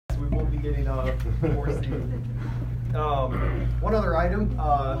will be getting towards the one other item.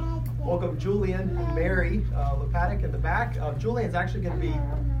 Welcome Julian and Mary Lepatic in the back. Julian's actually going to be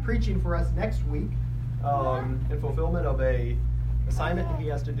preaching for us next week in fulfillment of a assignment that he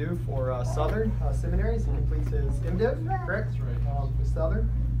has to do for Southern Seminaries. He completes his MDiv, correct? That's right. With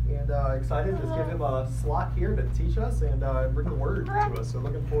Southern. And excited to give him a slot here to teach us and bring the word to us. So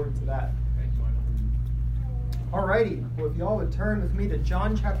looking forward to that. Alrighty. Well, if y'all would turn with me to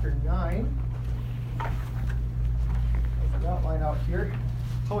John chapter 9. There's an outline out here.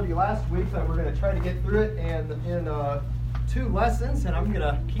 I told you last week that we're going to try to get through it and in 2 lessons, and I'm going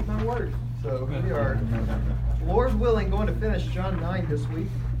to keep my word. So we are, Lord willing, going to finish John 9 this week.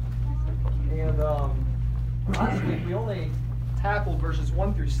 And last week we only tackled verses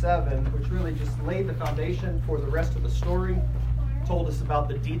 1 through 7, which really just laid the foundation for the rest of the story. Told us about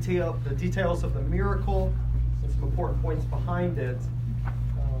the details of the miracle and some important points behind it.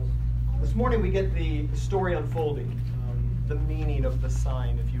 This morning we get the story unfolding, the meaning of the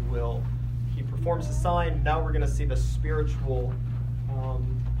sign, if you will. He performs the sign. Now we're going to see the spiritual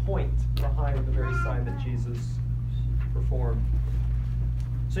point behind the very sign that Jesus performed.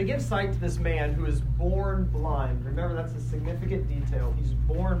 So he gives sight to this man who is born blind. Remember, that's a significant detail. He's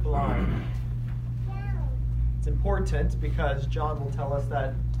born blind. It's important because John will tell us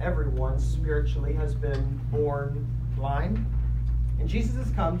that everyone spiritually has been born blind. And Jesus has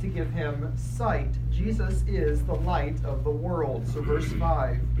come to give him sight. Jesus is the light of the world. So verse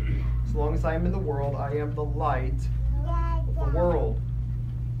 5, as long as I am in the world, I am the light of the world.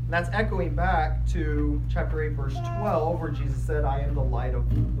 And that's echoing back to chapter 8, verse 12, where Jesus said, I am the light of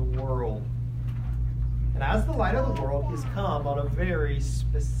the world. And as the light of the world, he's come on a very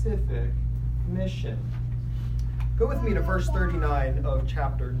specific mission. Go with me to verse 39 of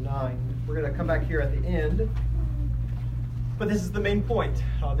chapter 9. We're going to come back here at the end. But this is the main point.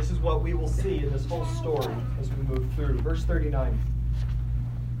 This is what we will see in this whole story as we move through. Verse 39.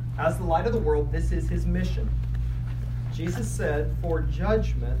 As the light of the world, this is his mission. Jesus said, for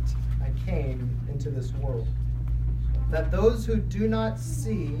judgment I came into this world, that those who do not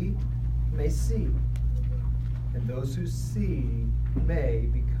see may see, and those who see may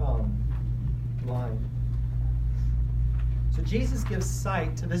become blind. So Jesus gives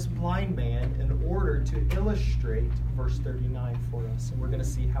sight to this blind man in order to illustrate verse 39 for us, and we're going to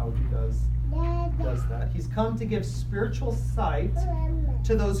see how he does that. He's come to give spiritual sight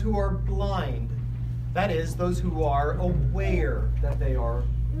to those who are blind. That is, those who are aware that they are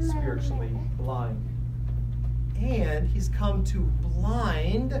spiritually blind. And he's come to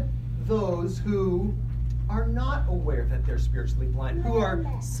blind those who are not aware that they're spiritually blind, who are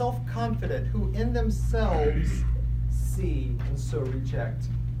self-confident, who in themselves see and so reject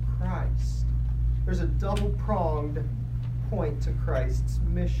Christ. There's a double-pronged point to Christ's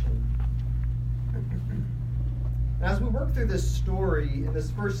mission. As we work through this story in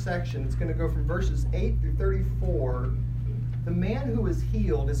this first section, it's going to go from verses 8 through 34. The man who is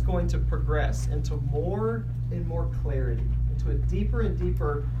healed is going to progress into more and more clarity, into a deeper and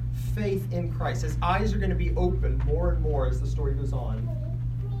deeper faith in Christ. His eyes are going to be opened more and more as the story goes on.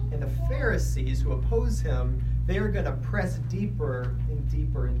 And the Pharisees who oppose him, they are going to press deeper and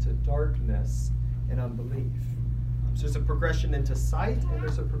deeper into darkness and unbelief. So there's a progression into sight, and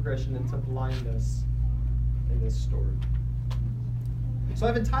there's a progression into blindness in this story. So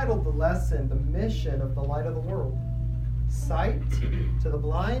I've entitled the lesson, The Mission of the Light of the World. Sight to the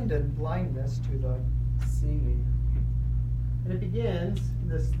blind and blindness to the seeing. And it begins in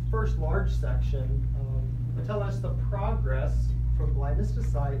this first large section to tell us the progress from blindness to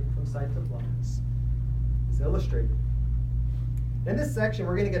sight, from sight to blindness. It's illustrated. In this section,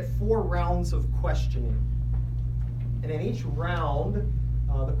 we're going to get 4 rounds of questioning. And in each round,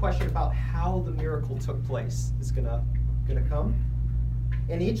 the question about how the miracle took place is going to come.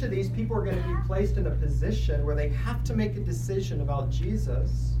 In each of these, people are going to be placed in a position where they have to make a decision about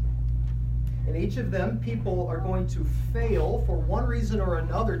Jesus. In each of them, people are going to fail for one reason or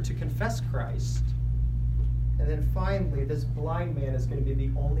another to confess Christ. And then finally, this blind man is going to be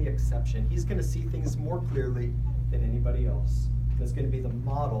the only exception. He's going to see things more clearly than anybody else. And is going to be the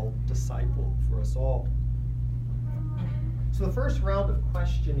model disciple for us all. So the first round of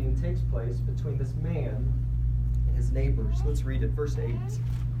questioning takes place between this man and his neighbors. Let's read it, verse 8.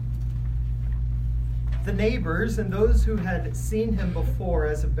 The neighbors and those who had seen him before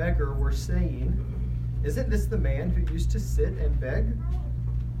as a beggar were saying, "Isn't this the man who used to sit and beg?"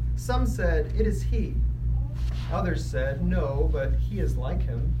 Some said, "It is he." Others said, "No, but he is like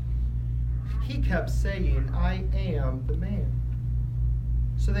him." He kept saying, "I am the man."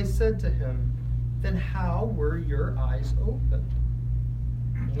 So they said to him, "Then how were your eyes opened?"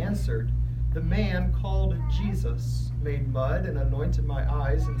 He answered, "The man called Jesus made mud and anointed my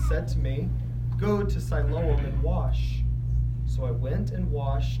eyes and said to me, 'Go to Siloam and wash.' So I went and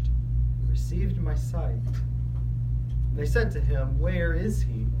washed and received my sight." They said to him, "Where is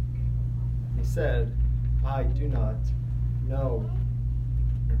he?" He said, "I do not know."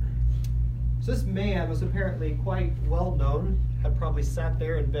 So this man was apparently quite well known, had probably sat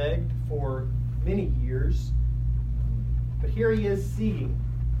there and begged for many years. But here he is seeing.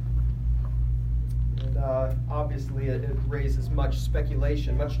 And obviously it raises much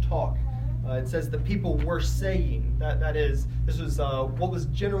speculation, much talk. It says the people were saying, that is, this was what was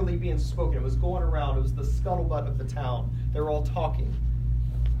generally being spoken. It was going around. It was the scuttlebutt of the town. They were all talking.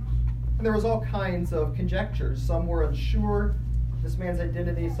 And there was all kinds of conjectures. Some were unsure of this man's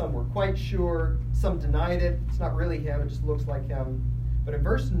identity. Some were quite sure. Some denied it. It's not really him. It just looks like him. But in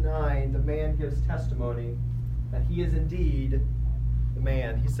verse 9, the man gives testimony that he is indeed the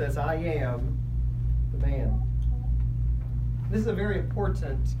man. He says, "I am the man." This is a very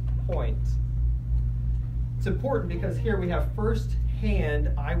important point. It's important because here we have first-hand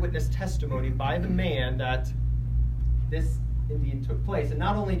eyewitness testimony by the man that this indeed took place. And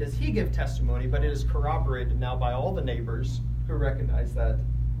not only does he give testimony, but it is corroborated now by all the neighbors who recognize that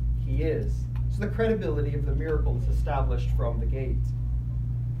he is. So the credibility of the miracle is established from the gate.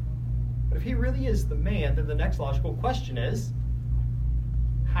 But if he really is the man, then the next logical question is,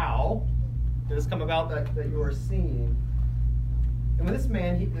 how did this come about that you are seeing? And with this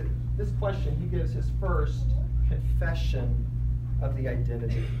man, this question, he gives his first confession of the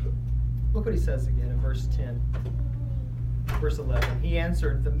identity. Look what he says again in verse 10. Verse 11, he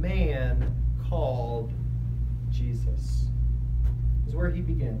answered, "The man called Jesus." This is where he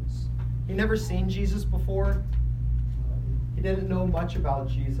begins. He never seen Jesus before. He didn't know much about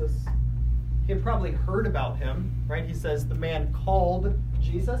Jesus. He had probably heard about him, right? He says the man called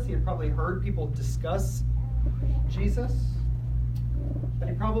Jesus. He had probably heard people discuss Jesus. But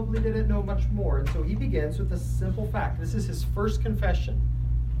he probably didn't know much more. And so he begins with a simple fact. This is his first confession.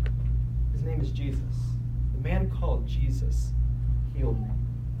 His name is Jesus. The man called Jesus healed me.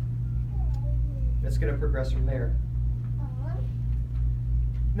 And it's going to progress from there.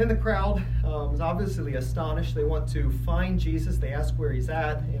 And then the crowd is obviously astonished. They want to find Jesus. They ask where he's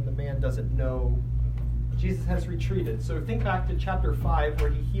at, and the man doesn't know. Jesus has retreated. So think back to chapter 5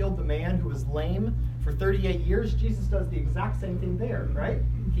 where he healed the man who was lame for 38 years. Jesus does the exact same thing there, right?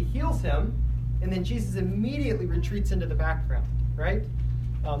 He heals him, and then Jesus immediately retreats into the background, right?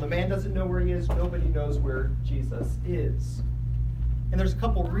 The man doesn't know where he is. Nobody knows where Jesus is. And there's a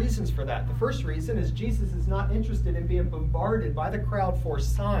couple reasons for that. The first reason is Jesus is not interested in being bombarded by the crowd for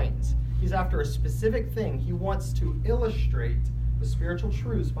signs. He's after a specific thing. He wants to illustrate the spiritual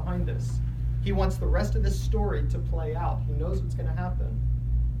truths behind this. He wants the rest of this story to play out. He knows what's going to happen.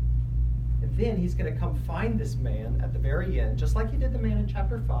 And then he's going to come find this man at the very end, just like he did the man in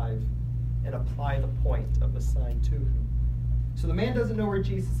chapter 5, and apply the point of the sign to him. So the man doesn't know where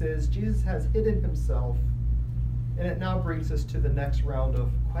Jesus is. Jesus has hidden himself. And it now brings us to the next round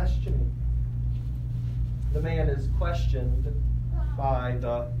of questioning. The man is questioned by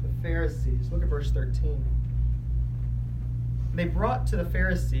the Pharisees. Look at verse 13. They brought to the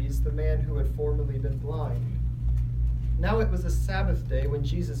Pharisees the man who had formerly been blind. Now it was a Sabbath day when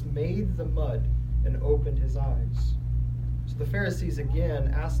Jesus made the mud and opened his eyes. So the Pharisees again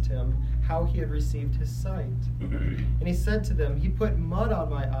asked him how he had received his sight. And he said to them, "He put mud on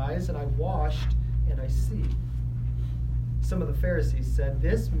my eyes, and I washed, and I see." Some of the Pharisees said,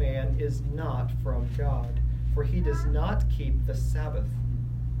 "This man is not from God, for he does not keep the Sabbath."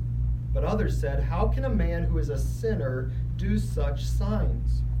 But others said, "How can a man who is a sinner do such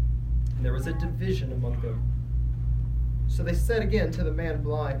signs?" And there was a division among them. So they said again to the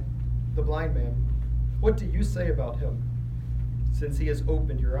blind man, "What do you say about him, since he has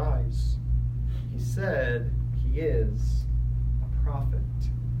opened your eyes?" He said, "He is a prophet."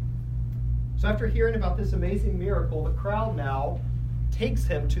 So after hearing about this amazing miracle, the crowd now takes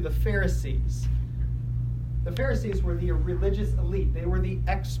him to the Pharisees. The Pharisees were the religious elite. They were the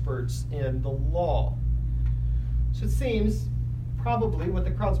experts in the law. So it seems probably what the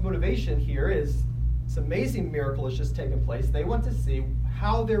crowd's motivation here is this amazing miracle has just taken place. They want to see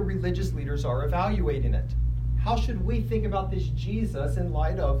how their religious leaders are evaluating it. How should we think about this Jesus in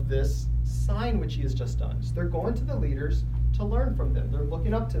light of this sign which he has just done? So they're going to the leaders to learn from them. They're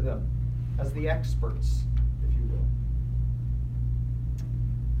looking up to them as the experts, if you will.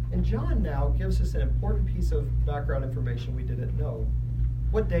 And John now gives us an important piece of background information we didn't know.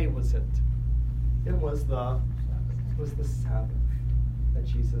 What day was it? It was the Sabbath that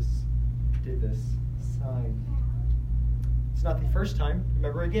Jesus did this sign. It's not the first time.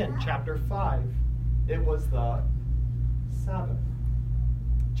 Remember again, chapter 5. It was the Sabbath.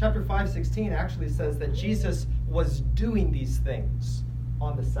 Chapter 5:16 actually says that Jesus was doing these things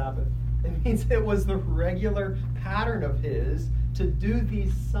on the Sabbath. It means it was the regular pattern of his to do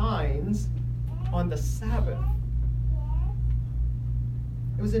these signs on the Sabbath.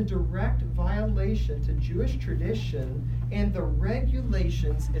 It was in direct violation to Jewish tradition and the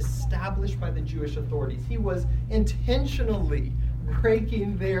regulations established by the Jewish authorities. He was intentionally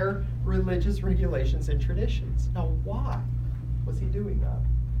breaking their religious regulations and traditions. Now, why was he doing that?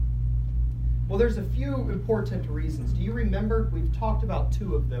 Well, there's a few important reasons. Do you remember? We've talked about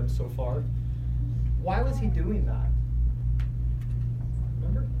 2 of them so far. Why was he doing that?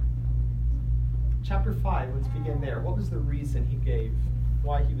 Remember? Chapter 5, let's begin there. What was the reason he gave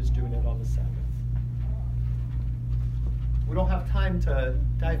why he was doing it on the Sabbath? We don't have time to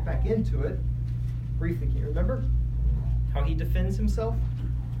dive back into it. Briefly, can you remember how he defends himself?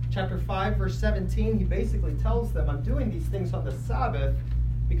 Chapter 5, verse 17, he basically tells them, I'm doing these things on the Sabbath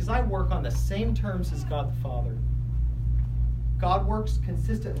because I work on the same terms as God the Father. God works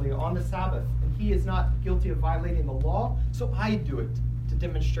consistently on the Sabbath, and he is not guilty of violating the law, so I do it to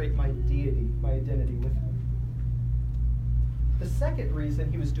demonstrate my deity, my identity with him. The second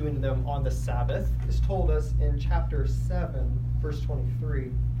reason he was doing them on the Sabbath is told us in chapter 7, verse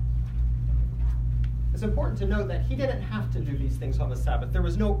 23. It's important to note that he didn't have to do these things on the Sabbath. There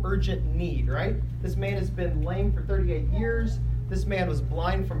was no urgent need, right? This man has been lame for 38 years. This man was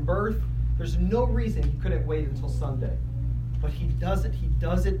blind from birth. There's no reason he couldn't wait until Sunday. But he doesn't. He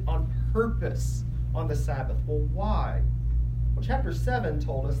does it on purpose on the Sabbath. Well, why? Well, chapter 7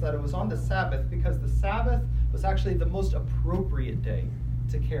 told us that it was on the Sabbath because the Sabbath was actually the most appropriate day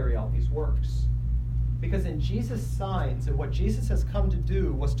to carry out these works. Because in Jesus' signs and what Jesus has come to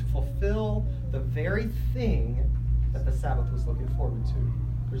do was to fulfill the very thing that the Sabbath was looking forward to.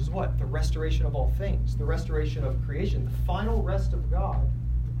 Which is what? The restoration of all things. The restoration of creation. The final rest of God.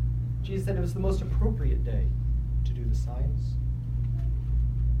 Jesus said it was the most appropriate day to do the signs.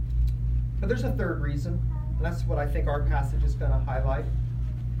 But there's a third reason, and that's what I think our passage is going to highlight.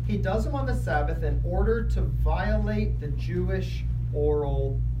 He does them on the Sabbath in order to violate the Jewish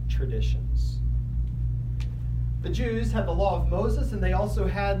oral traditions. The Jews had the law of Moses, and they also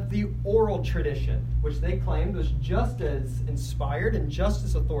had the oral tradition, which they claimed was just as inspired and just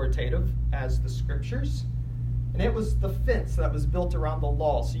as authoritative as the scriptures. And it was the fence that was built around the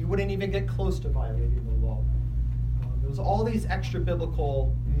law, so you wouldn't even get close to violating the law. There was all these extra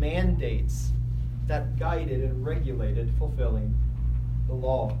biblical mandates that guided and regulated fulfilling the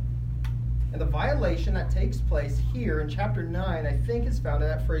law. And the violation that takes place here in chapter 9, I think is found in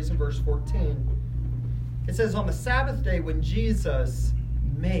that phrase in verse 14. It says, on the Sabbath day when Jesus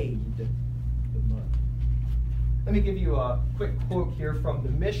made the mud. Let me give you a quick quote here from the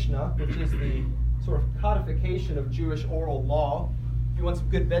Mishnah, which is the sort of codification of Jewish oral law. If you want some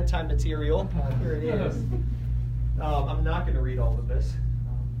good bedtime material, here it is. I'm not going to read all of this.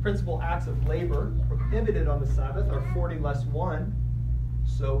 Principal acts of labor prohibited on the Sabbath are 40 less 1.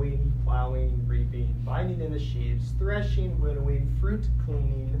 Sowing, plowing, reaping, binding in the sheaves, threshing, winnowing, fruit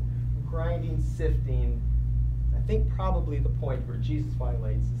cleaning, grinding, sifting. I think probably the point where Jesus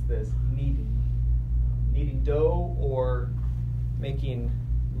violates is this, kneading dough or making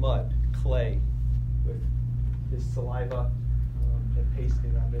mud, clay, with his saliva and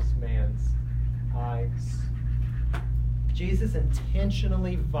pasting on this man's eyes. Jesus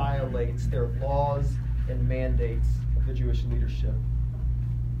intentionally violates their laws and mandates of the Jewish leadership.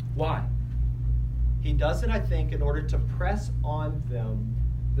 Why? He does it, I think, in order to press on them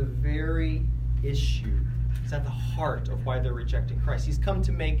the very issue. It's at the heart of why they're rejecting Christ. He's come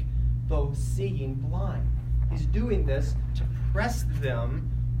to make those seeing blind. He's doing this to press them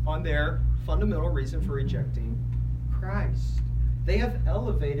on their fundamental reason for rejecting Christ. They have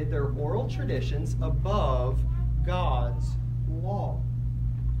elevated their oral traditions above God's law.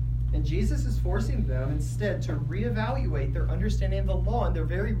 And Jesus is forcing them instead to reevaluate their understanding of the law and their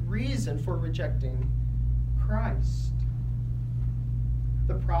very reason for rejecting Christ.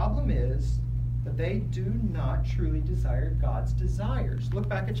 The problem is that they do not truly desire God's desires. Look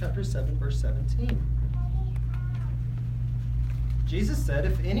back at chapter 7, verse 17. Jesus said,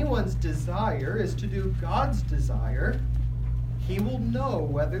 if anyone's desire is to do God's desire, he will know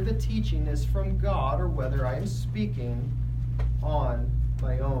whether the teaching is from God or whether I am speaking on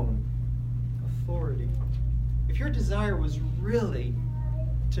my own authority. If your desire was really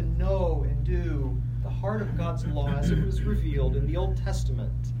to know and do the heart of God's law as it was revealed in the Old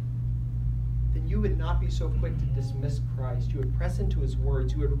Testament, then you would not be so quick to dismiss Christ. You would press into his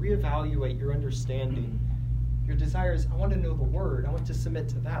words. You would reevaluate your understanding. Your desire is, I want to know the word. I want to submit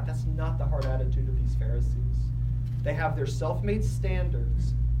to that. That's not the heart attitude of these Pharisees. They have their self-made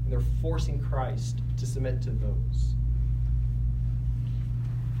standards, and they're forcing Christ to submit to those.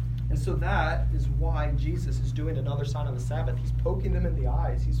 And so that is why Jesus is doing another sign on the Sabbath. He's poking them in the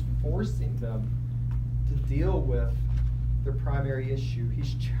eyes. He's forcing them to deal with their primary issue.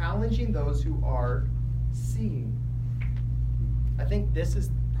 He's challenging those who are seeing. I think this is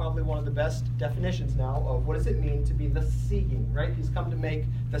probably one of the best definitions now of what does it mean to be the seeing, right? He's come to make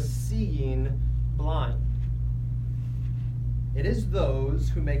the seeing blind. It is those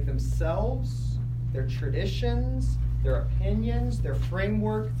who make themselves, their traditions, their opinions, their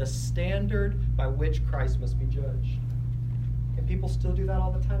framework, the standard by which Christ must be judged. And people still do that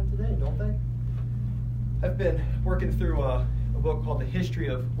all the time today, don't they? I've been working through a book called The History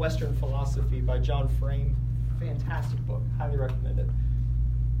of Western Philosophy by John Frame. Fantastic book. Highly recommend it.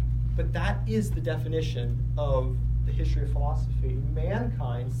 But that is the definition of the history of philosophy.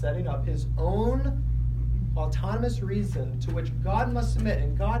 Mankind setting up his own autonomous reason to which God must submit.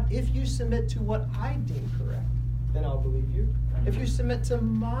 And God, if you submit to what I deem correct, then I'll believe you. If you submit to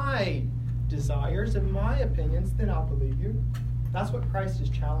my desires and my opinions, then I'll believe you. That's what Christ is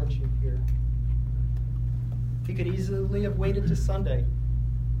challenging here. He could easily have waited to Sunday,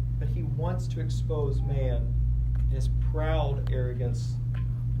 but he wants to expose man in his proud arrogance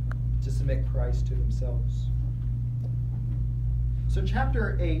to submit Christ to themselves. So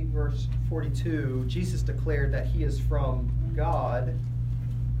chapter 8, verse 42, Jesus declared that he is from God.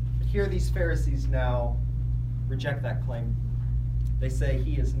 But here these Pharisees now reject that claim. They say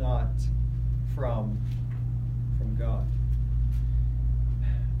he is not from God.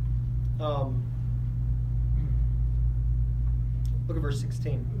 Look at verse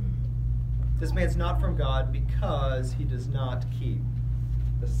 16. This man's not from God because he does not keep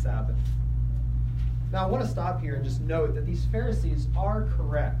the Sabbath. Now I want to stop here and just note that these Pharisees are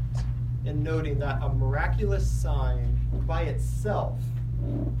correct in noting that a miraculous sign by itself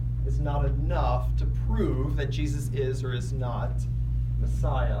is not enough to prove that Jesus is or is not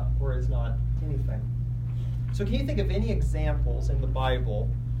Messiah or is not anything. So can you think of any examples in the Bible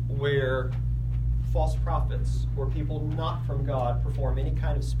where false prophets or people not from God perform any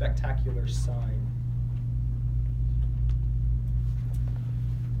kind of spectacular sign?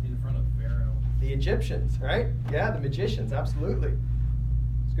 In front of Pharaoh. The Egyptians, right? Yeah, the magicians, absolutely.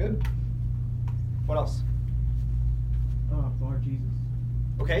 It's good. What else? Lord Jesus.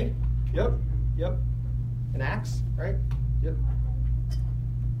 Okay. Yep. An axe, right? Yep.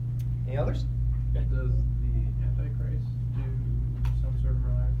 Any others? Okay. Does the Antichrist do some sort of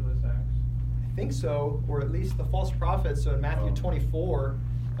miraculous acts? I think so, or at least the false prophets. So in Matthew 24,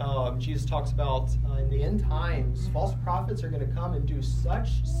 Jesus talks about in the end times, false prophets are going to come and do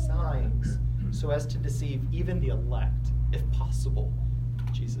such signs so as to deceive even the elect, if possible,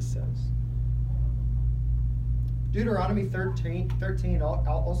 Jesus says. Deuteronomy 13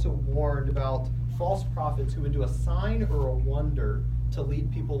 also warned about false prophets who would do a sign or a wonder to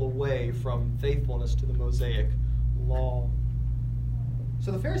lead people away from faithfulness to the Mosaic law.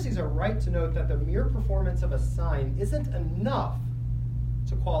 So the Pharisees are right to note that the mere performance of a sign isn't enough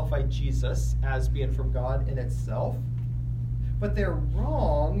to qualify Jesus as being from God in itself, but they're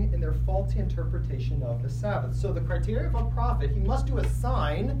wrong in their faulty interpretation of the Sabbath. So the criteria of a prophet, he must do a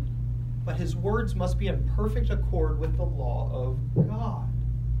sign, but his words must be in perfect accord with the law of God.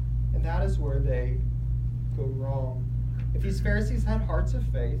 And that is where they go wrong. If these Pharisees had hearts of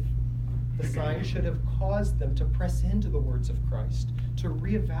faith, the sign should have caused them to press into the words of Christ, to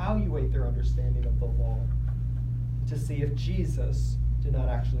reevaluate their understanding of the law, to see if Jesus did not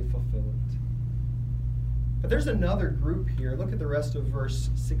actually fulfill it. But there's another group here. Look at the rest of verse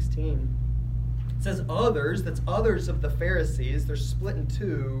 16. It says others, that's others of the Pharisees, they're split in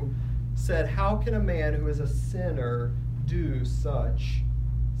two, said, how can a man who is a sinner do such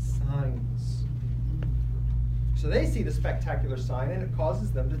signs? So they see the spectacular sign and it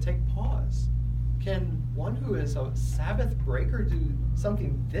causes them to take pause. Can one who is a Sabbath breaker do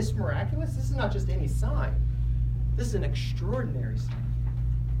something this miraculous? This is not just any sign. This is an extraordinary sign.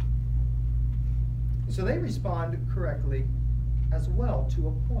 So they respond correctly as well to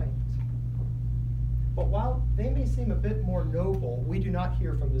a point. But while they may seem a bit more noble, we do not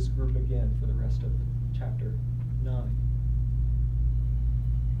hear from this group again for the rest of chapter 9.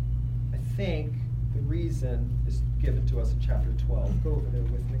 I think the reason is given to us in chapter 12. Go over there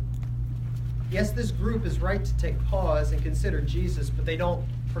with me. Yes, this group is right to take pause and consider Jesus, but they don't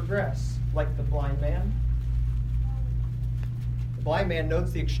progress like the blind man. The blind man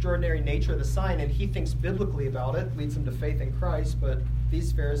notes the extraordinary nature of the sign, and he thinks biblically about it, leads him to faith in Christ, but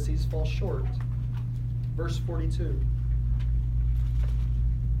these Pharisees fall short. Verse 42.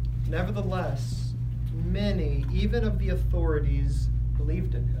 Nevertheless, many, even of the authorities,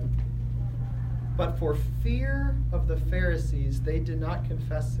 believed in him. But for fear of the Pharisees, they did not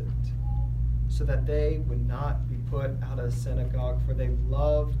confess it, so that they would not be put out of the synagogue, for they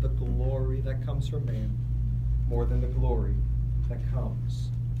loved the glory that comes from man more than the glory that comes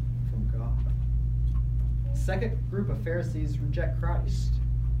from God. Second group of Pharisees reject Christ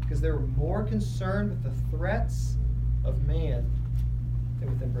because they were more concerned with the threats of man than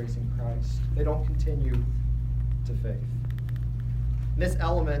with embracing Christ. They don't continue to faith. And this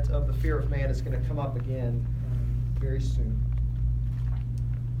element of the fear of man is going to come up again very soon.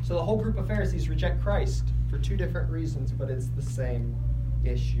 So the whole group of Pharisees reject Christ for two different reasons, but it's the same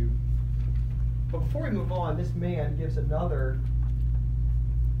issue. But before we move on, this man gives another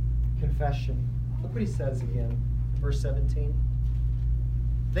confession. Look what he says again, verse 17.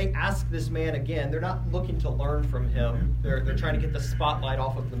 They ask this man again. They're not looking to learn from him. They're trying to get the spotlight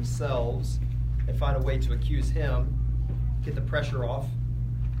off of themselves and find a way to accuse him, get the pressure off.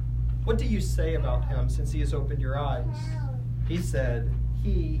 What do you say about him since he has opened your eyes? He said,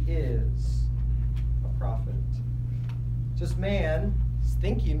 he is a prophet. So this man is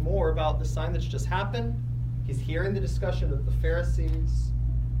thinking more about the sign that's just happened. He's hearing the discussion of the Pharisees,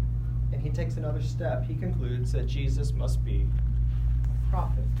 and he takes another step. He concludes that Jesus must be a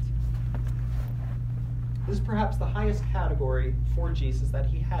prophet. This is perhaps the highest category for Jesus that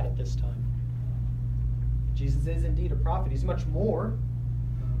he had at this time. Jesus is indeed a prophet. He's much more.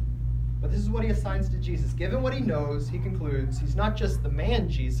 But this is what he assigns to Jesus. Given what he knows, he concludes he's not just the man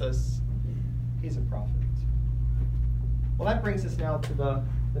Jesus, he's a prophet. Well, that brings us now to the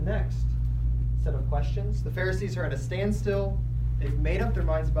next set of questions. The Pharisees are at a standstill. They've made up their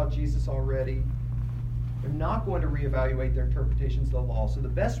minds about Jesus already. They're not going to reevaluate their interpretations of the law. So the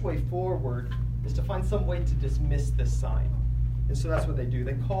best way forward is to find some way to dismiss this sign. And so that's what they do.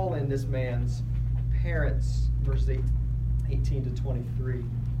 They call in this man's parents, verses 18 to 23.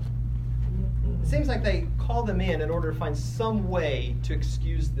 It seems like they call them in order to find some way to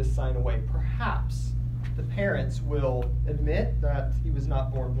excuse this sign away. Perhaps the parents will admit that he was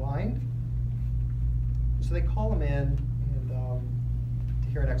not born blind. So they call him in and to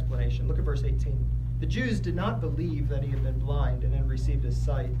hear an explanation. Look at verse 18. The Jews did not believe that he had been blind and had received his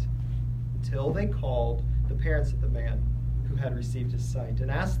sight until they called the parents of the man who had received his sight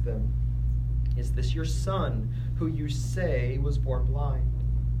and asked them, "Is this your son who you say was born blind?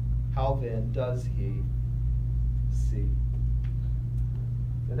 How then does he see?"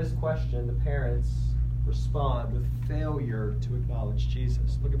 To this question, the parents respond with failure to acknowledge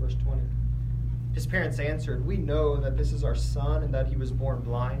Jesus. Look at verse 20. His parents answered, "We know that this is our son and that he was born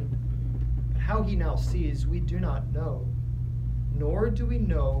blind. But how he now sees, we do not know. Nor do we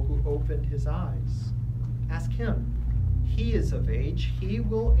know who opened his eyes. Ask him. He is of age. He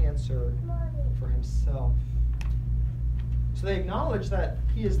will answer for himself." So they acknowledge that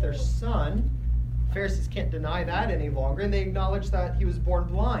he is their son. Pharisees can't deny that any longer. And they acknowledge that he was born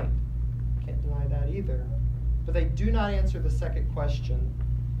blind. Can't deny that either. But they do not answer the second question.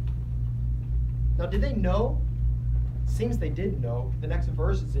 Now, did they know? Seems they did know. The next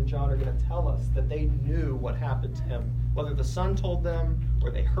verses in John are going to tell us that they knew what happened to him. Whether the son told them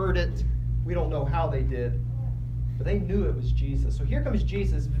or they heard it, we don't know how they did. But they knew it was Jesus. So here comes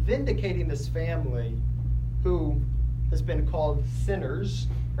Jesus vindicating this family who has been called sinners,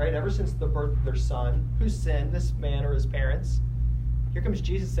 right, ever since the birth of their son. Who sinned, this man or his parents? Here comes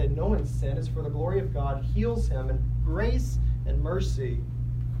Jesus said, no one's sin is for the glory of God, heals him, and grace and mercy.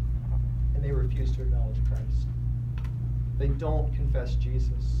 And they refuse to acknowledge Christ. They don't confess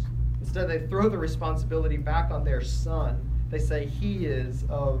Jesus. Instead, they throw the responsibility back on their son. They say he is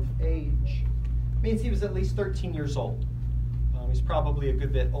of age. It means he was at least 13 years old. He's probably a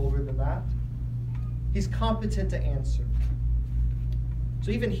good bit older than that. He's competent to answer.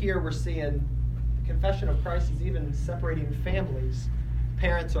 So even here we're seeing the confession of Christ is even separating families.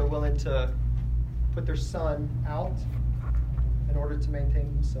 Parents are willing to put their son out in order to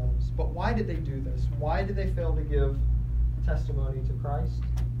maintain themselves. But why did they do this? Why did they fail to give testimony to Christ?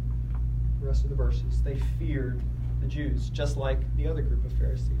 The rest of the verses. They feared the Jews, just like the other group of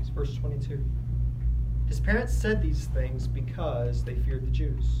Pharisees. Verse 22. His parents said these things because they feared the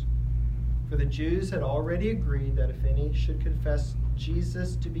Jews. For the Jews had already agreed that if any should confess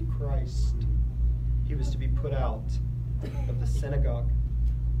Jesus to be Christ, he was to be put out of the synagogue.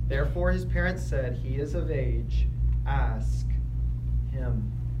 Therefore his parents said, he is of age, ask him.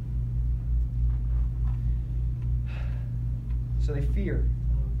 So they fear.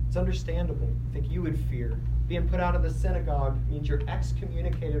 It's understandable. I think you would fear Being put out of the synagogue means you're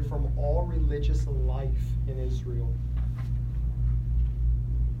excommunicated from all religious life in Israel.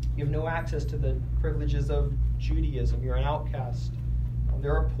 You have no access to the privileges of Judaism. You're an outcast.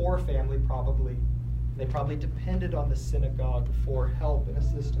 They're a poor family, probably. They probably depended on the synagogue for help and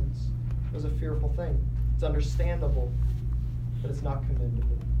assistance. It was a fearful thing. It's understandable, but it's not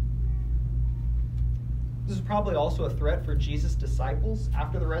commendable. This is probably also a threat for Jesus' disciples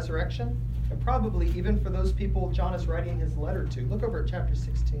after the resurrection, and probably even for those people John is writing his letter to. Look over at chapter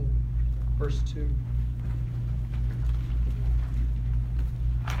 16, verse 2.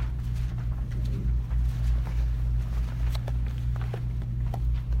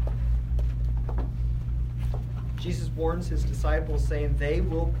 Jesus warns his disciples, saying, "They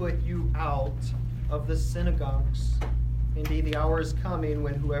will put you out of the synagogues. Indeed, the hour is coming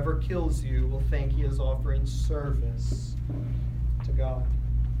when whoever kills you will think he is offering service to God."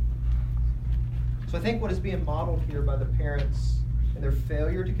 So I think what is being modeled here by the parents in their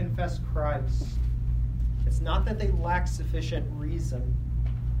failure to confess Christ, it's not that they lack sufficient reason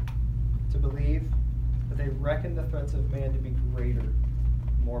to believe, but they reckon the threats of man to be greater,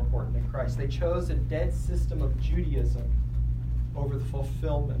 more important than Christ. They chose a dead system of Judaism over the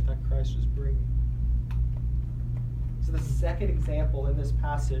fulfillment that Christ was bringing. So the second example in this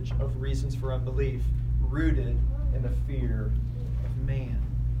passage of reasons for unbelief, rooted in the fear of man.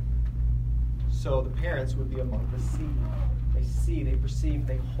 So the parents would be among the seed. They see, they perceive,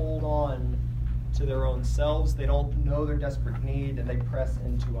 they hold on to their own selves. They don't know their desperate need, and they press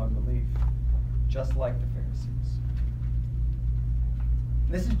into unbelief, just like the Pharisees.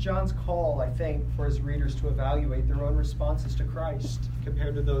 This is John's call, I think, for his readers to evaluate their own responses to Christ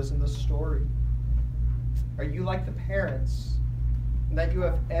compared to those in the story. Are you like the parents, in that you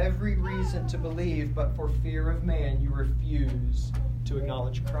have every reason to believe, but for fear of man, you refuse to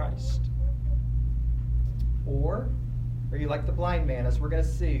acknowledge Christ? Or are you like the blind man, as we're going to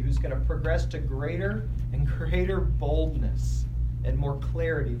see, who's going to progress to greater and greater boldness and more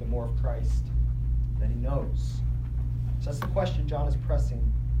clarity the more of Christ that he knows? So that's the question John is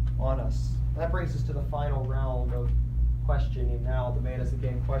pressing on us. And that brings us to the final round of questioning now. The man is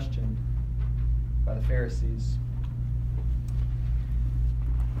again questioned by the Pharisees.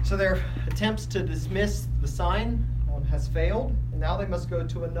 So their attempts to dismiss the sign has failed, and now they must go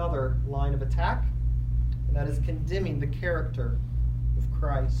to another line of attack, and that is condemning the character of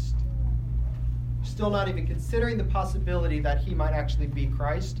Christ. Still not even considering the possibility that he might actually be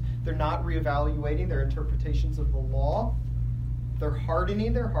Christ. They're not reevaluating their interpretations of the law. They're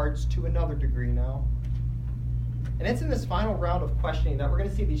hardening their hearts to another degree now. And it's in this final round of questioning that we're going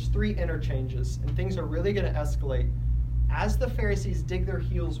to see these three interchanges, and things are really going to escalate. As the Pharisees dig their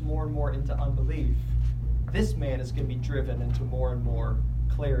heels more and more into unbelief, this man is going to be driven into more and more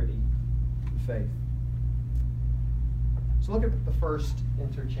clarity and faith. So look at the first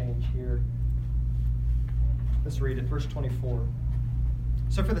interchange here. Let's read it, verse 24.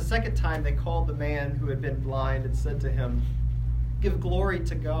 So for the second time they called the man who had been blind and said to him, "Give glory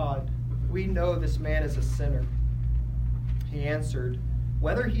to God. We know this man is a sinner." He answered,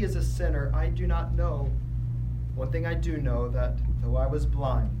 "Whether he is a sinner, I do not know. One thing I do know, that though I was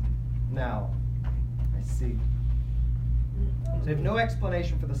blind, now I see." So they have no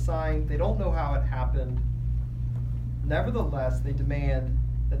explanation for the sign. They don't know how it happened. Nevertheless, they demand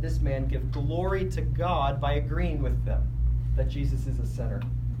that this man give glory to God by agreeing with them that Jesus is a sinner.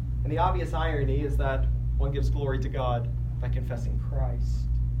 And the obvious irony is that one gives glory to God by confessing Christ.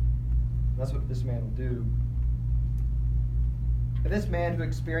 That's what this man will do. If this man who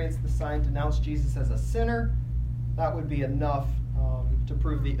experienced the sign denounced Jesus as a sinner, that would be enough to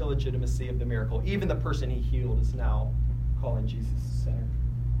prove the illegitimacy of the miracle. Even the person he healed is now calling Jesus a sinner.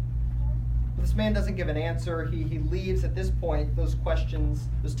 But this man doesn't give an answer. He leaves at this point those questions,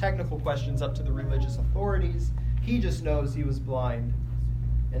 those technical questions, up to the religious authorities. He just knows he was blind,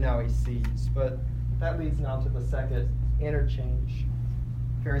 and now he sees. But that leads now to the second interchange.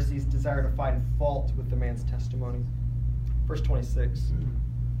 Pharisees desire to find fault with the man's testimony. Verse 26.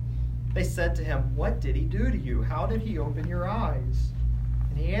 They said to him, "What did he do to you? How did he open your eyes?"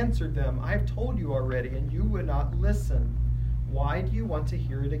 And he answered them, "I have told you already, and you would not listen. Why do you want to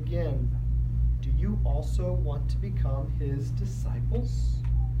hear it again? Do you also want to become his disciples?"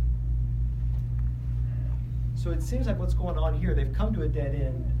 So it seems like what's going on here, they've come to a dead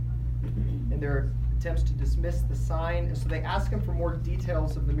end in their attempts to dismiss the sign, and so they ask him for more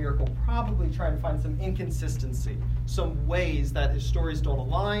details of the miracle, probably trying to find some inconsistency, some ways that his stories don't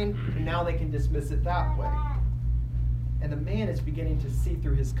align, and now they can dismiss it that way. And the man is beginning to see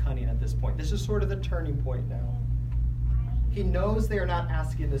through his cunning at this point. This is sort of the turning point now. He knows they are not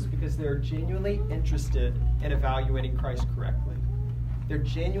asking this because they're genuinely interested in evaluating Christ correctly. They're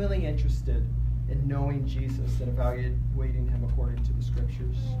genuinely interested in knowing Jesus and evaluating him according to the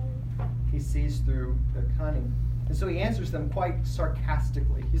Scriptures. He sees through their cunning. And so he answers them quite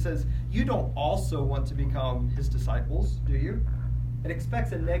sarcastically. He says, you don't also want to become his disciples, do you? And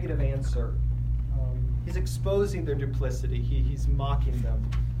expects a negative answer. He's exposing their duplicity. He's mocking them,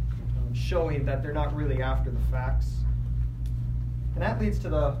 showing that they're not really after the facts. And that leads to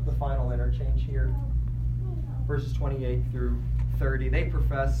the final interchange here. Verses 28 through 30. They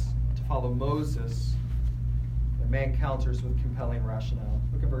profess to follow Moses. The man counters with compelling rationale.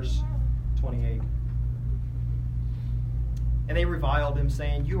 Look at verse 28. And they reviled him,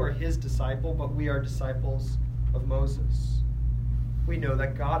 saying, you are his disciple, but we are disciples of Moses. We know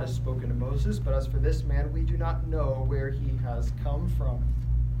that God has spoken to Moses, but as for this man, we do not know where he has come from.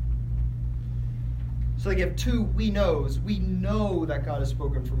 So they give two we knows. We know that God has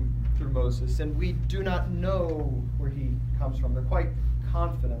spoken through Moses, and we do not know where he comes from. They're quite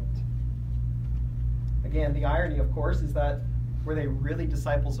confident. Again, the irony, of course, is that were they really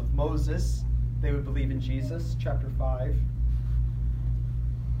disciples of Moses, they would believe in Jesus, chapter 5.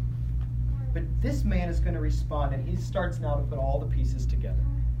 But this man is going to respond, and he starts now to put all the pieces together.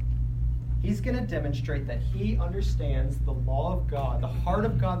 He's going to demonstrate that he understands the law of God, the heart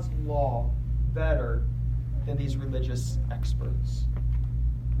of God's law, better than these religious experts.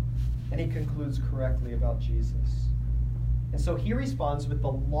 And he concludes correctly about Jesus. And so he responds with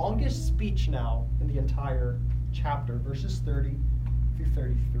the longest speech now in the entire chapter, verses 30 through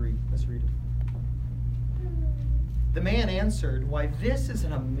 33. Let's read it. The man answered, why, this is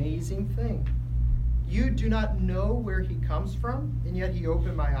an amazing thing. You do not know where he comes from, and yet he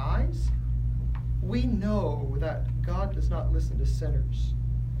opened my eyes? We know that God does not listen to sinners.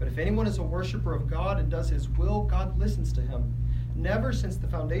 But if anyone is a worshiper of God and does his will, God listens to him. Never since the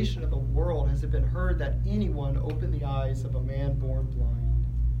foundation of the world has it been heard that anyone opened the eyes of a man born blind.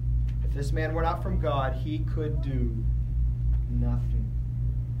 If this man were not from God, he could do nothing.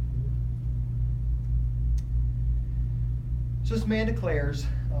 So this man declares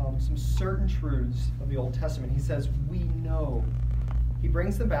some certain truths of the Old Testament. He says, we know. He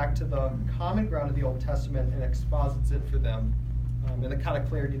brings them back to the common ground of the Old Testament and exposits it for them in the kind of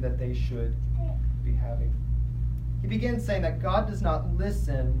clarity that they should be having. He begins saying that God does not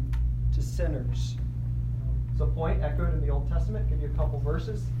listen to sinners. It's a point echoed in the Old Testament. I'll give you a couple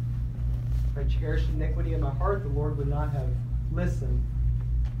verses. If I cherished iniquity in my heart, the Lord would not have listened.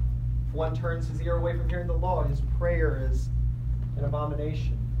 If one turns his ear away from hearing the law, his prayer is an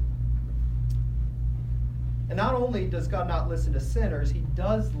abomination. And not only does God not listen to sinners, he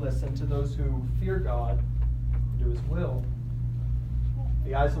does listen to those who fear God and do his will.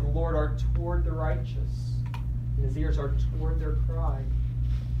 The eyes of the Lord are toward the righteous, and his ears are toward their cry.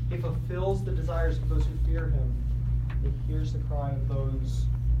 He fulfills the desires of those who fear him. He hears the cry of those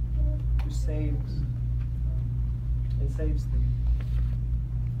who saves them.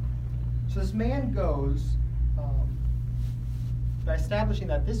 So this man goes by establishing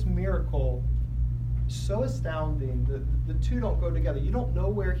that this miracle is so astounding that the two don't go together. You don't know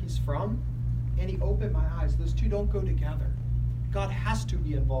where he's from, and he opened my eyes. Those two don't go together. God has to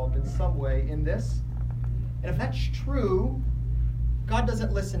be involved in some way in this. And if that's true, God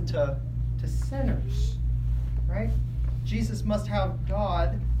doesn't listen to sinners, right? Jesus must have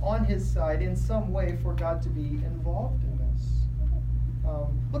God on his side in some way for God to be involved in this.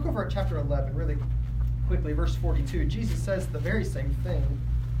 Look over at chapter 11 really quickly, verse 42. Jesus says the very same thing.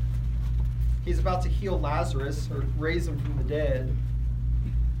 He's about to heal Lazarus or raise him from the dead.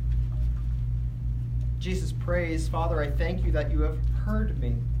 Jesus prays, Father, I thank you that you have heard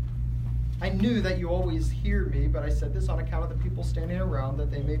me. I knew that you always hear me, but I said this on account of the people standing around, that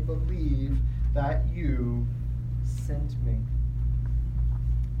they may believe that you sent me.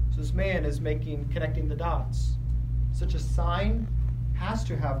 So this man is connecting the dots. Such a sign has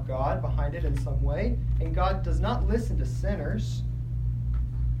to have God behind it in some way, and God does not listen to sinners.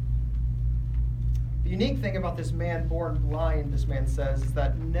 The unique thing about this man born blind, this man says, is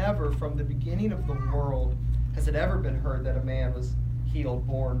that never from the beginning of the world has it ever been heard that a man was healed,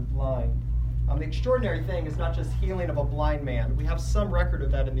 born blind. The extraordinary thing is not just healing of a blind man. We have some record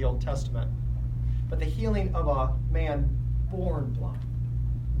of that in the Old Testament. But the healing of a man born blind,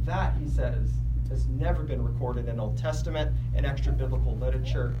 that, he says, has never been recorded in Old Testament and extra biblical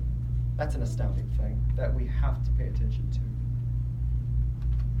literature. That's an astounding thing that we have to pay attention to.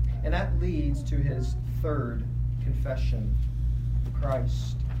 And that leads to his third confession of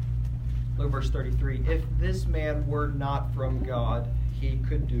Christ. Look at verse 33. If this man were not from God, he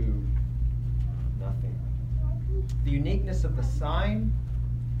could do nothing. The uniqueness of the sign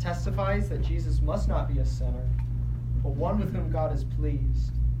testifies that Jesus must not be a sinner, but one with whom God is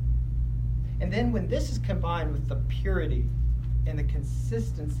pleased. And then when this is combined with the purity and the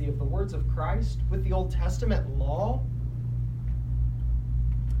consistency of the words of Christ with the Old Testament law,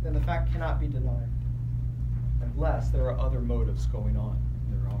 then the fact cannot be denied, unless there are other motives going on.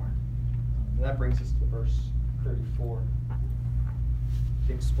 There are. And that brings us to verse 34,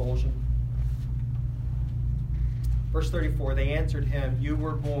 the expulsion. Verse 34, they answered him, "You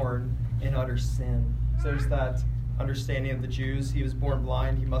were born in utter sin." So there's that understanding of the Jews. He was born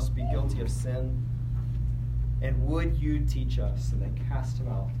blind. He must be guilty of sin. And would you teach us? And they cast him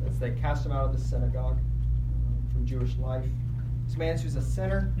out. As they cast him out of the synagogue from Jewish life. This man who's a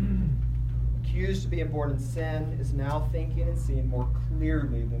sinner, accused of being born in sin, is now thinking and seeing more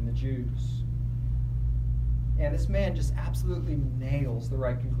clearly than the Jews. And this man just absolutely nails the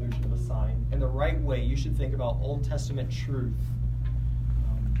right conclusion of a sign and the right way you should think about Old Testament truth,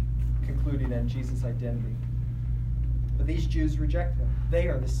 concluding in Jesus' identity. But these Jews reject him. They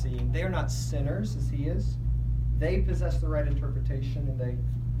are the seeing. They are not sinners as he is. They possess the right interpretation, and they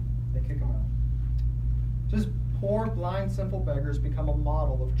kick him out. So this poor, blind, simple beggars become a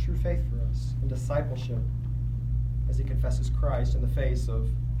model of true faith for us and discipleship as he confesses Christ in the face of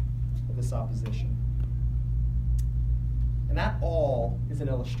this opposition. And that all is an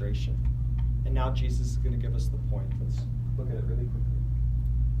illustration. And now Jesus is going to give us the point. Let's look at it really quickly.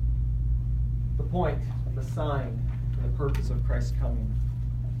 The point of the sign and the purpose of Christ's coming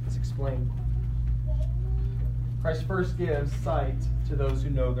is explained. Christ first gives sight to those who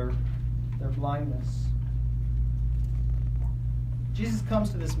know their blindness. Jesus comes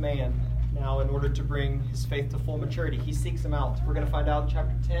to this man now in order to bring his faith to full maturity. He seeks him out. We're going to find out in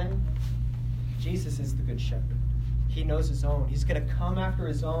chapter 10, Jesus is the good shepherd. He knows his own. He's going to come after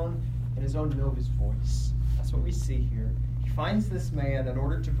his own, and his own know his voice. That's what we see here. He finds this man in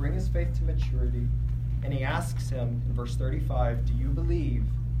order to bring his faith to maturity, and he asks him in verse 35, "Do you believe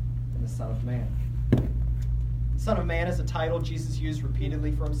in the Son of Man?" Son of Man is a title Jesus used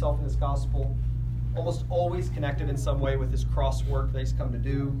repeatedly for himself in this gospel, almost always connected in some way with his cross work that he's come to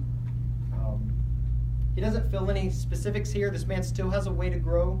do. He doesn't fill any specifics here. This man still has a way to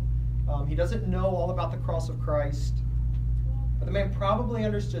grow. He doesn't know all about the cross of Christ. But the man probably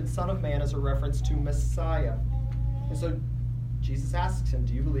understood Son of Man as a reference to Messiah. And so Jesus asks him,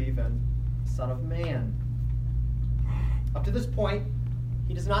 "Do you believe in Son of Man?" Up to this point,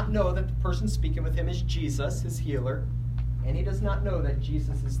 he does not know that the person speaking with him is Jesus, his healer, and he does not know that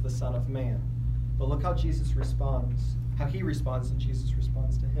Jesus is the Son of Man. But look how Jesus responds, how he responds and Jesus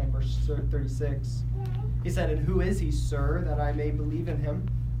responds to him. Verse 36, he said, "And who is he, sir, that I may believe in him?"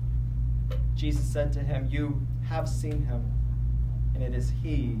 Jesus said to him, "You have seen him, and it is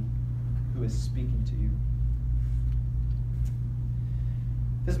he who is speaking to you."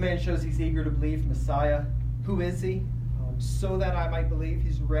 This man shows he's eager to believe Messiah. Who is he? So that I might believe.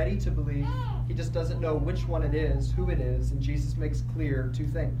 He's ready to believe. He just doesn't know which one it is, who it is, and Jesus makes clear two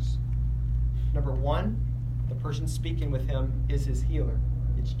things. Number one, the person speaking with him is his healer.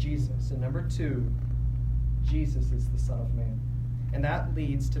 It's Jesus. And number two, Jesus is the Son of Man. And that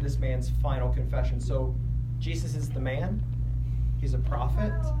leads to this man's final confession. So Jesus is the man. He's a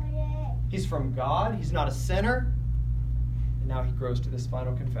prophet. He's from God. He's not a sinner. And now he grows to this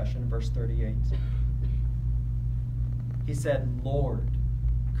final confession in verse 38. He said, "Lord,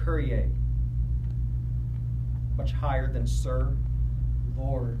 Kyrie," much higher than sir.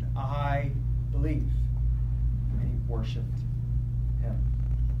 "Lord, I believe." And he worshipped him.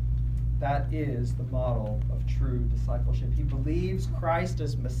 That is the model of true discipleship. He believes Christ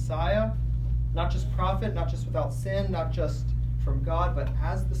as Messiah, not just prophet, not just without sin, not just from God, but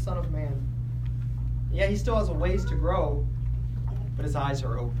as the Son of Man. Yeah, he still has a ways to grow, but his eyes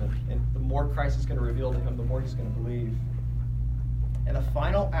are open. And the more Christ is going to reveal to him, the more he's going to believe. And the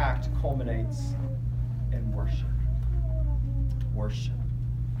final act culminates in worship. Worship.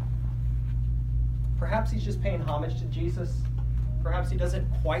 Perhaps he's just paying homage to Jesus. Perhaps he doesn't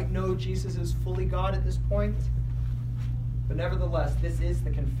quite know Jesus is fully God at this point. But nevertheless, this is the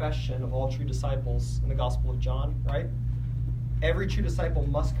confession of all true disciples in the Gospel of John, right? Every true disciple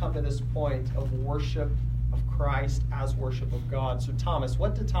must come to this point of worship of Christ as worship of God. So Thomas,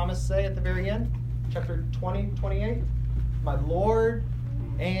 what did Thomas say at the very end? Chapter 20, 28? "My Lord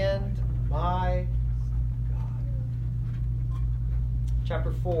and my God."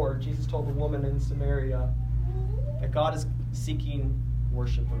 Chapter 4, Jesus told the woman in Samaria that God is seeking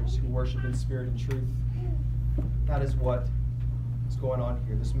worshipers who worship in spirit and truth. That is what is going on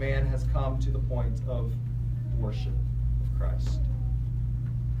here. This man has come to the point of worship of Christ.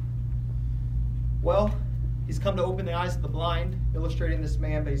 Well, He's come to open the eyes of the blind, illustrating this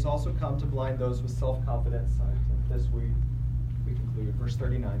man, but he's also come to blind those with self-confidence. This we conclude. Verse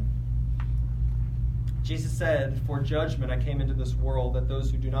 39. Jesus said, "For judgment I came into this world, that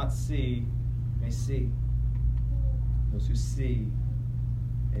those who do not see may see. Those who see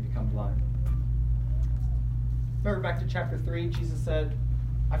may become blind." Remember back to chapter 3, Jesus said,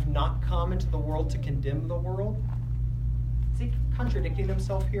 "I've not come into the world to condemn the world." Is he contradicting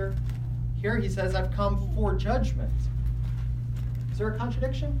himself here? Here he says, "I've come for judgment." Is there a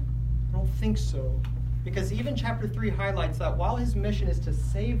contradiction? I don't think so. Because even chapter 3 highlights that while his mission is to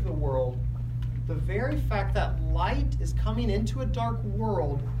save the world, the very fact that light is coming into a dark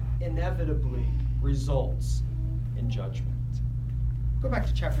world inevitably results in judgment. Go back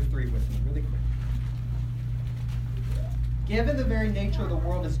to chapter 3 with me really quick. Given the very nature of the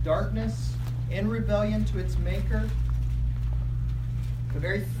world is darkness, in rebellion to its maker, the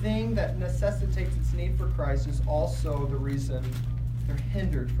very thing that necessitates its need for Christ is also the reason they're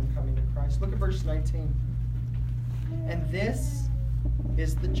hindered from coming to Christ. Look at verse 19. "And this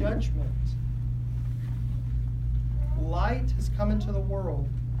is the judgment. Light has come into the world,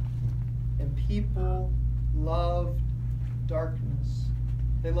 and people loved darkness."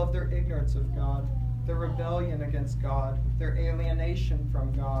 They love their ignorance of God, their rebellion against God, their alienation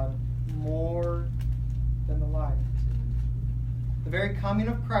from God more than the light. The very coming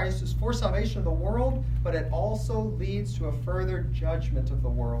of Christ is for salvation of the world, but it also leads to a further judgment of the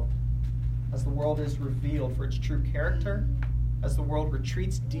world. As the world is revealed for its true character, as the world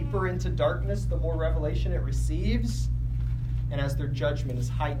retreats deeper into darkness, the more revelation it receives, and as their judgment is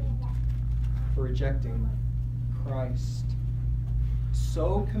heightened for rejecting Christ.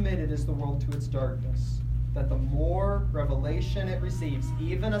 So committed is the world to its darkness that the more revelation it receives,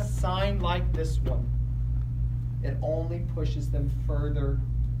 even a sign like this one, it only pushes them further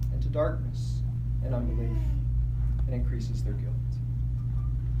into darkness and unbelief and increases their guilt.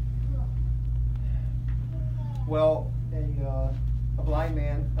 Well, a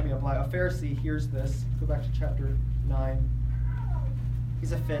Pharisee hears this. Go back to chapter 9.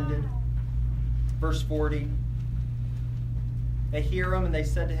 He's offended. Verse 40. They hear him and they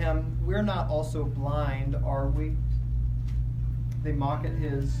said to him, "We're not also blind, are we?" They mock at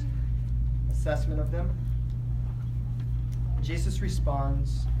his assessment of them. Jesus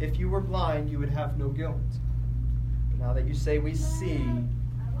responds, "If you were blind, you would have no guilt. But now that you say we see,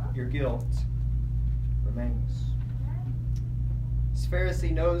 your guilt remains." This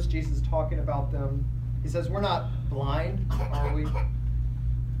Pharisee knows Jesus is talking about them. He says, "We're not blind, are we?"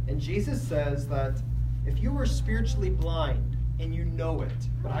 And Jesus says that if you were spiritually blind and you know it,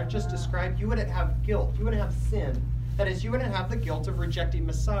 what I've just described, you wouldn't have guilt. You wouldn't have sin. That is, you wouldn't have the guilt of rejecting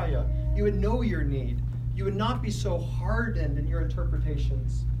Messiah. You would know your need. You would not be so hardened in your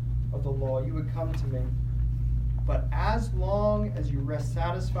interpretations of the law. You would come to me. But as long as you rest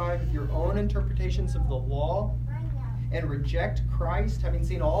satisfied with your own interpretations of the law and reject Christ, having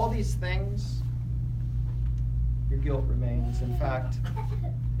seen all these things, your guilt remains. In fact,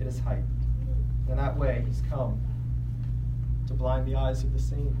 it is heightened. In that way, he's come to blind the eyes of the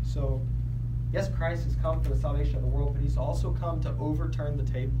seeing. So, yes, Christ has come for the salvation of the world, but he's also come to overturn the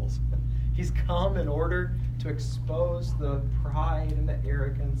tables. He's come in order to expose the pride and the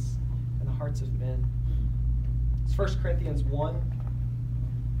arrogance in the hearts of men. It's 1 Corinthians 1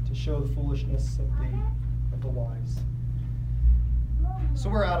 to show the foolishness of the wise. So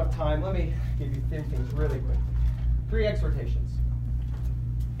we're out of time. Let me give you 3 things really quickly. 3 exhortations.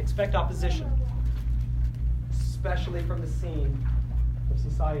 Expect opposition, especially from the scene of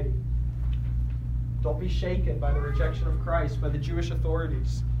society. Don't be shaken by the rejection of Christ by the Jewish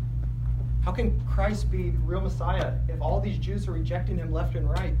authorities. How can Christ be real Messiah if all these Jews are rejecting him left and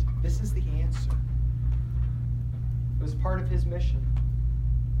right? This is the answer. It was part of his mission.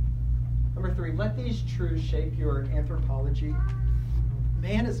 Number 3, let these truths shape your anthropology.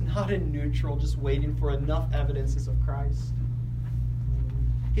 Man is not in neutral, just waiting for enough evidences of Christ.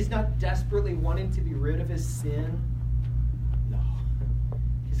 He's not desperately wanting to be rid of his sin. No.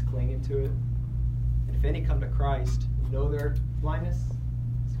 He's clinging to it. And if any come to Christ and know their blindness,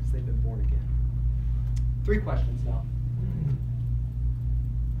 it's because they've been born again. 3 questions now.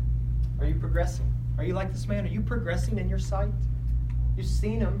 Are you progressing? Are you like this man? Are you progressing in your sight? You've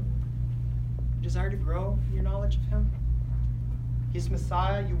seen him. You desire to grow in your knowledge of him? He's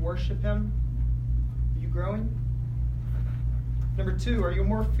Messiah. You worship him. Are you growing? Number 2, are you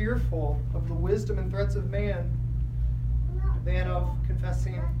more fearful of the wisdom and threats of man than of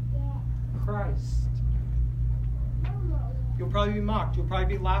confessing Christ? You'll probably be mocked. You'll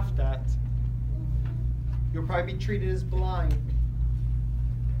probably be laughed at. You'll probably be treated as blind.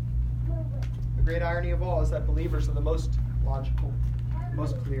 The great irony of all is that believers are the most logical,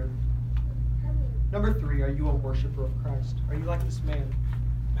 most clear. Number 3, are you a worshiper of Christ? Are you like this man,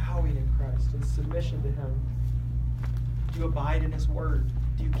 bowing in Christ in submission to him? Do you abide in his word?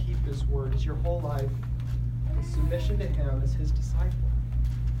 Do you keep his word? Is your whole life in submission to him as his disciple?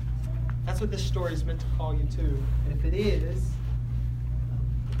 That's what this story is meant to call you to. And if it is,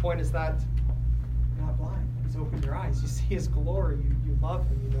 the point is that you're not blind. He's opened your eyes. You see his glory. You love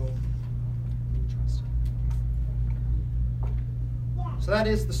him. You know him. You trust him. So that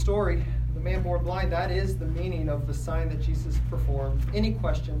is the story. The man born blind, that is the meaning of the sign that Jesus performed. Any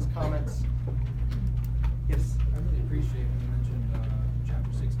questions, comments? Yes? I really appreciate when you mentioned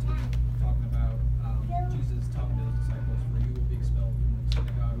chapter 16, talking about Jesus talking to his disciples, for you will be expelled from the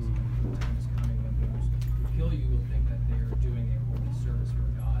synagogues, the time is coming when those who kill you will think that they are doing a holy service for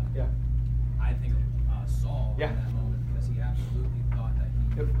God. Yeah. I think of Saul Yeah. in that moment, because he absolutely thought that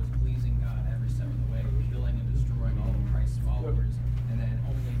he Yep. was pleasing God every step of the way, killing and destroying all of Christ's followers. And then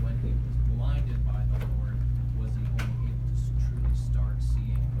only when he was blinded by the Lord was he only able to truly start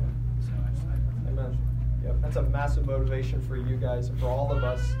seeing. So I Amen. Yep, that's a massive motivation for you guys and for all of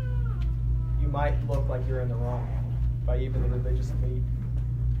us. You might look like you're in the wrong by even the religious elite.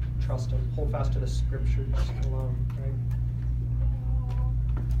 Trust him. Hold fast to the scriptures alone, right?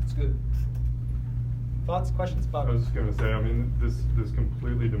 It's good. Thoughts, questions about I was just going to say, I mean, this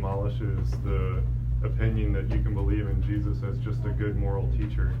completely demolishes the opinion that you can believe in Jesus as just a good moral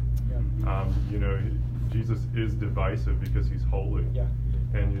teacher. Yeah. You know, Jesus is divisive because he's holy. Yeah.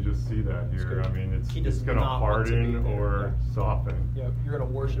 And you just see that That's here. good. I mean, He it's does going to not want to be harden there. or Yeah. soften. Yeah, you're going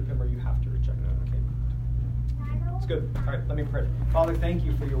to worship him or you have to reject him. Okay. It's good. All right, let me pray. Father, thank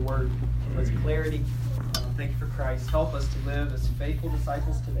you for your word, for its clarity. Thank you for Christ. Help us to live as faithful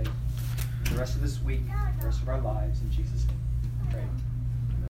disciples today, and the rest of this week, the rest of our lives. In Jesus' name, I pray.